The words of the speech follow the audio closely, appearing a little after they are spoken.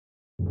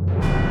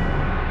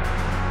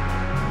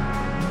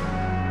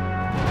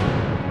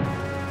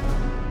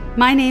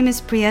My name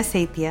is Priya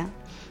Sethia.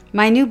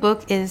 My new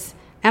book is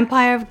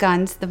Empire of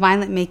Guns, The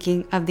Violent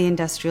Making of the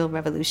Industrial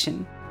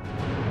Revolution.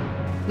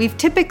 We've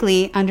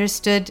typically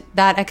understood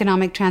that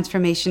economic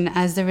transformation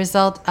as the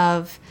result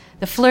of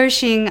the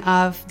flourishing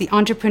of the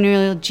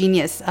entrepreneurial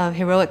genius of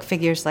heroic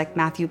figures like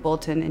Matthew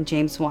Boulton and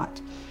James Watt.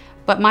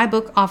 But my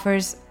book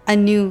offers a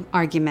new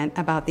argument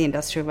about the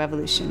Industrial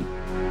Revolution.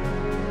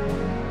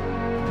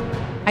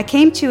 I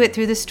came to it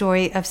through the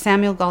story of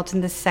Samuel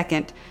Galton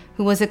II,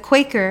 who was a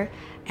Quaker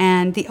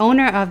and the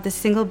owner of the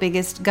single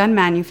biggest gun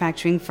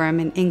manufacturing firm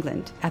in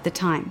England at the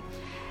time.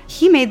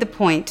 He made the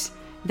point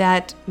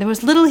that there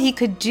was little he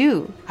could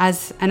do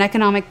as an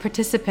economic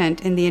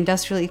participant in the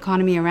industrial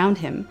economy around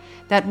him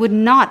that would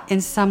not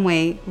in some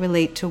way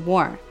relate to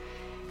war.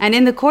 And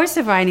in the course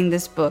of writing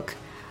this book,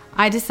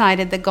 I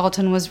decided that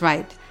Galton was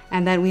right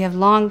and that we have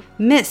long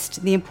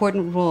missed the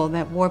important role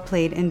that war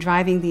played in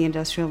driving the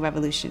Industrial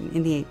Revolution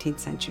in the 18th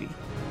century.